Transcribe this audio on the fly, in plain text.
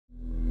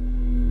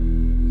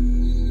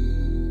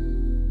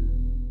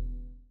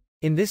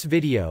In this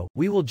video,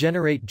 we will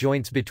generate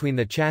joints between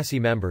the chassis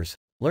members,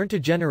 learn to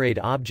generate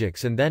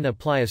objects and then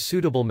apply a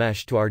suitable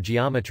mesh to our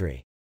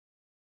geometry.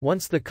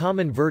 Once the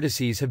common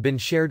vertices have been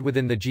shared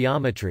within the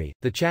geometry,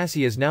 the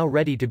chassis is now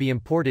ready to be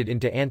imported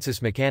into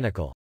Ansys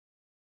Mechanical.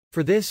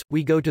 For this,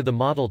 we go to the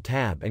Model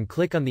tab and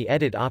click on the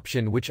Edit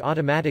option, which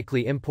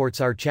automatically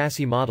imports our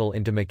chassis model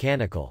into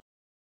Mechanical.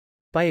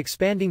 By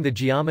expanding the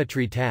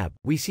Geometry tab,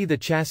 we see the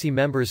chassis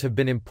members have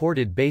been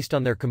imported based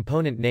on their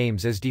component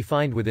names as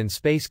defined within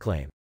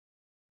SpaceClaim.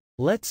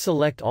 Let's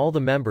select all the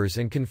members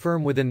and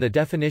confirm within the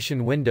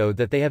definition window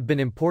that they have been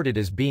imported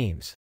as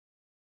beams.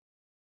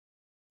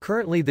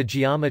 Currently the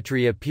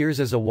geometry appears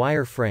as a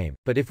wireframe,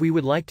 but if we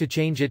would like to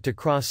change it to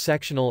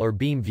cross-sectional or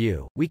beam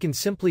view, we can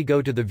simply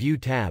go to the View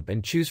tab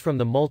and choose from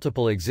the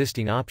multiple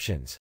existing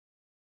options.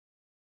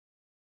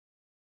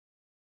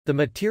 The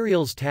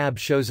Materials tab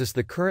shows us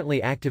the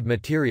currently active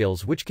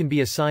materials which can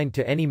be assigned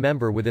to any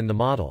member within the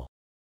model.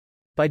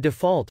 By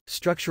default,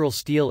 structural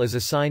steel is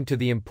assigned to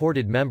the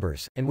imported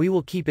members, and we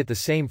will keep it the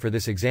same for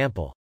this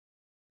example.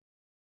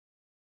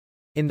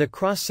 In the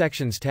Cross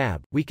Sections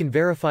tab, we can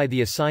verify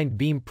the assigned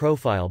beam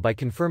profile by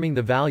confirming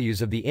the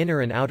values of the inner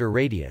and outer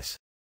radius.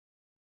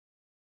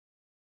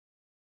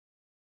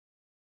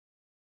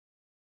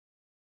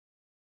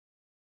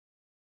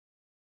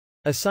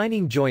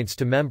 Assigning joints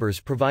to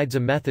members provides a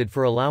method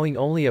for allowing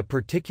only a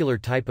particular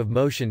type of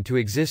motion to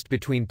exist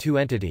between two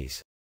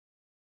entities.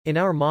 In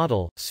our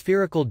model,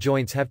 spherical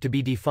joints have to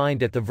be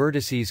defined at the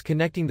vertices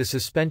connecting the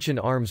suspension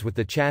arms with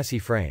the chassis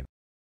frame.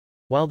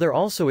 While there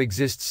also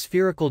exists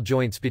spherical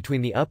joints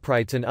between the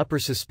uprights and upper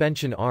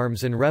suspension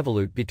arms and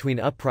revolute between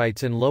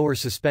uprights and lower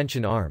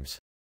suspension arms.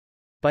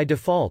 By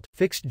default,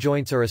 fixed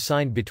joints are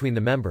assigned between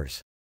the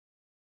members.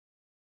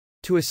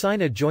 To assign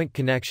a joint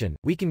connection,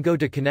 we can go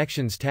to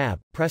Connections tab,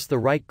 press the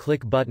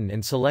right-click button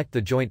and select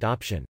the joint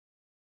option.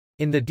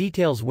 In the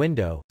Details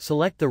window,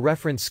 select the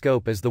reference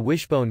scope as the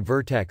wishbone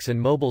vertex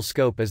and mobile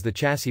scope as the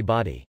chassis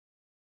body.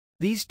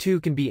 These two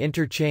can be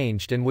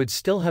interchanged and would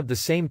still have the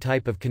same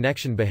type of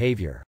connection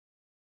behavior.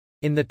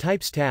 In the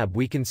Types tab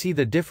we can see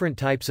the different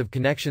types of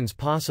connections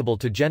possible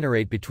to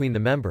generate between the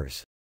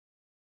members.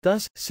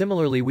 Thus,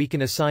 similarly we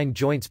can assign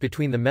joints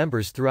between the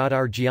members throughout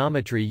our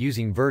geometry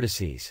using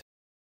vertices.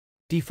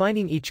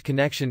 Defining each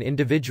connection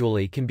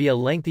individually can be a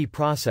lengthy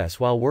process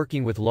while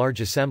working with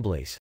large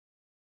assemblies.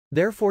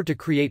 Therefore, to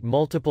create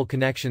multiple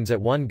connections at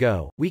one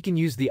go, we can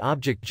use the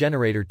Object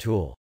Generator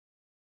tool.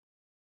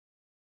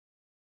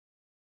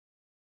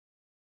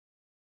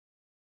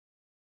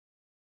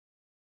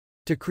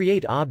 To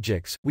create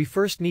objects, we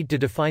first need to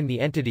define the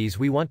entities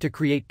we want to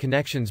create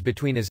connections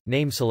between as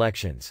name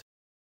selections.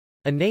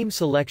 A name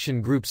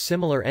selection groups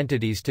similar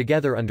entities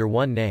together under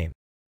one name.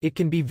 It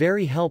can be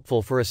very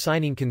helpful for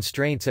assigning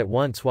constraints at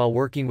once while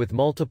working with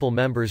multiple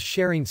members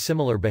sharing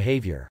similar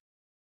behavior.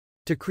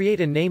 To create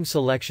a name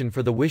selection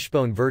for the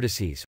wishbone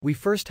vertices, we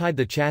first hide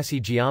the chassis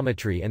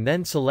geometry and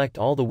then select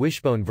all the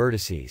wishbone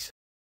vertices.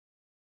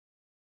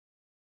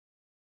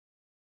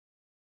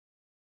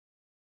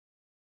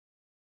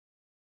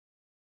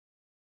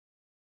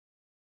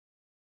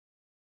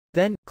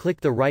 Then, click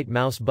the right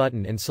mouse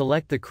button and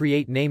select the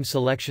Create Name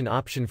Selection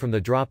option from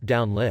the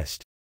drop-down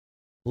list.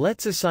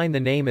 Let's assign the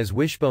name as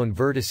wishbone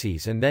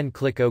vertices and then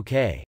click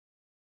OK.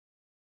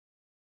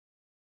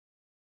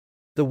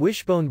 The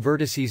wishbone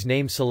vertices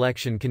name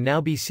selection can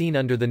now be seen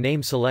under the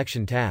Name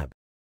Selection tab.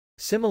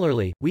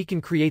 Similarly, we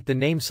can create the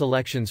name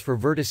selections for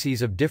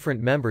vertices of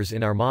different members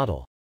in our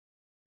model.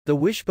 The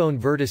wishbone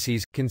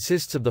vertices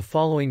consists of the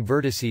following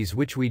vertices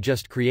which we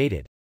just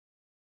created.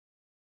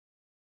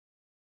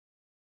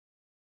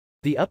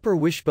 The upper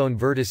wishbone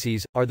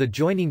vertices are the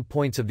joining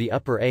points of the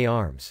upper A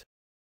arms.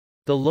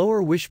 The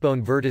lower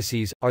wishbone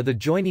vertices are the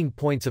joining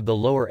points of the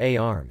lower A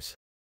arms.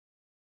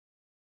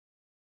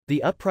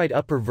 The upright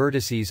upper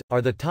vertices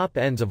are the top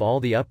ends of all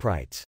the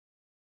uprights.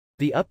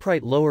 The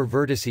upright lower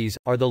vertices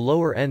are the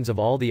lower ends of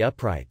all the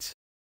uprights.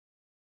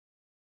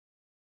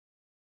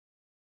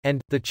 And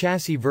the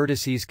chassis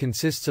vertices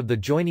consists of the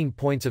joining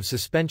points of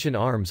suspension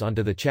arms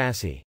onto the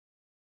chassis.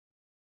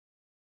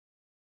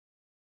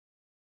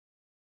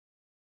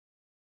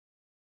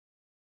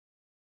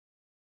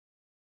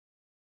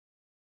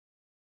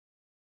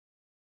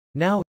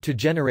 Now, to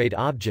generate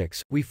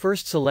objects, we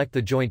first select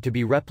the joint to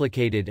be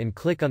replicated and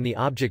click on the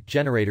Object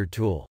Generator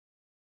tool.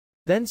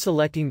 Then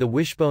selecting the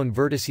wishbone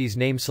vertices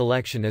name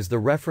selection as the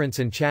reference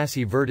and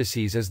chassis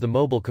vertices as the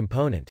mobile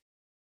component.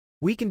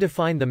 We can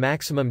define the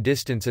maximum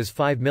distance as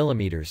 5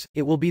 mm,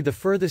 it will be the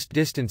furthest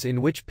distance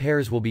in which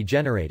pairs will be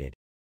generated.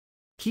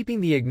 Keeping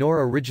the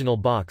Ignore Original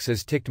box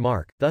as ticked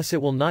mark, thus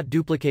it will not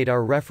duplicate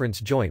our reference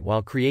joint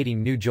while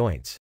creating new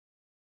joints.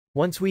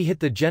 Once we hit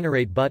the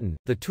Generate button,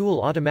 the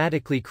tool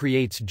automatically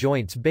creates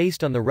joints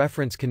based on the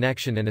reference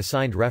connection and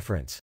assigned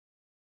reference.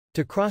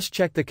 To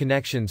cross-check the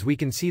connections we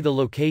can see the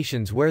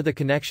locations where the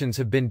connections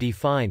have been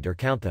defined or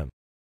count them.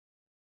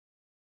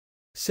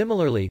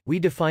 Similarly, we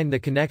define the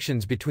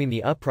connections between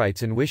the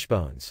uprights and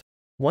wishbones.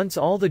 Once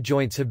all the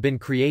joints have been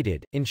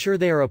created, ensure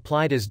they are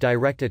applied as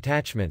direct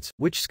attachments,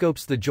 which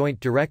scopes the joint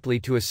directly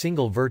to a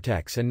single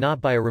vertex and not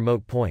by a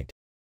remote point.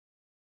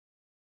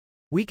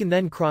 We can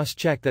then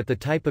cross-check that the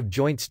type of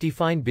joints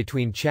defined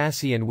between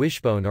chassis and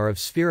wishbone are of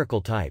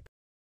spherical type.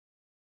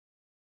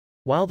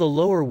 While the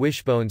lower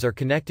wishbones are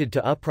connected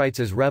to uprights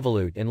as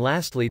revolute, and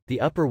lastly,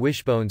 the upper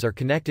wishbones are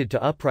connected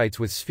to uprights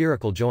with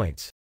spherical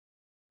joints.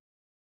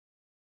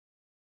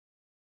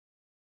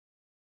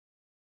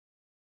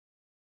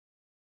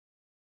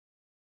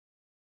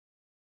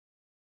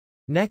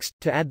 Next,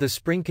 to add the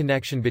spring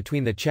connection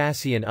between the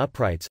chassis and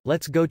uprights,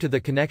 let's go to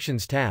the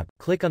Connections tab,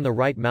 click on the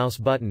right mouse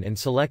button and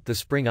select the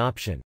spring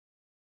option.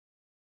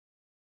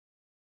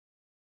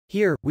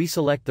 Here, we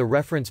select the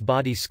reference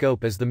body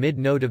scope as the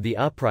mid-node of the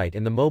upright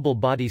and the mobile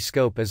body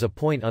scope as a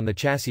point on the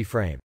chassis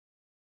frame.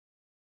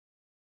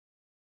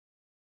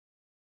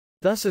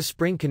 Thus a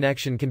spring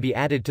connection can be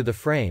added to the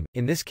frame,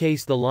 in this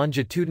case the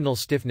longitudinal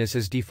stiffness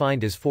is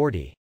defined as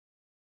 40.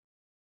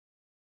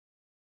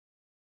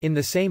 In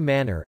the same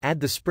manner, add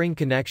the spring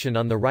connection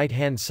on the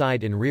right-hand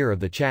side and rear of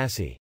the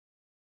chassis.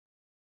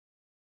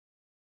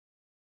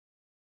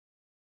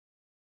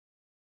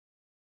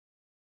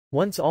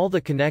 Once all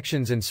the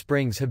connections and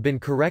springs have been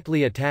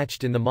correctly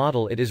attached in the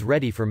model, it is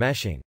ready for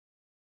meshing.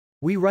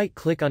 We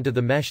right-click onto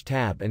the Mesh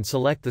tab and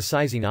select the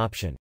sizing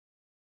option.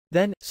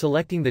 Then,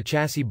 selecting the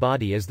chassis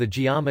body as the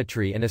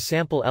geometry and a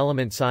sample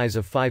element size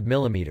of 5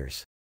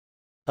 mm.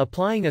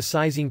 Applying a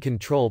sizing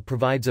control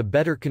provides a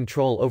better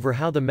control over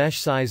how the mesh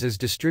size is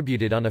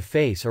distributed on a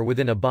face or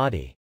within a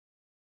body.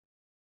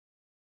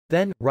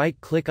 Then,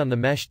 right-click on the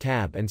Mesh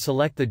tab and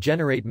select the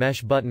Generate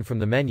Mesh button from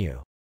the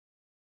menu.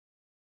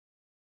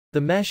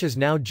 The mesh is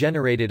now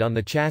generated on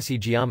the chassis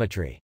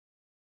geometry.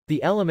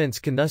 The elements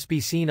can thus be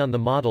seen on the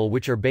model,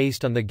 which are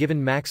based on the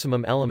given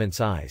maximum element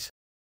size.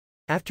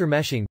 After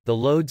meshing, the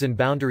loads and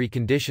boundary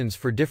conditions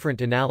for different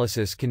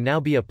analysis can now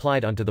be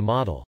applied onto the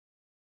model.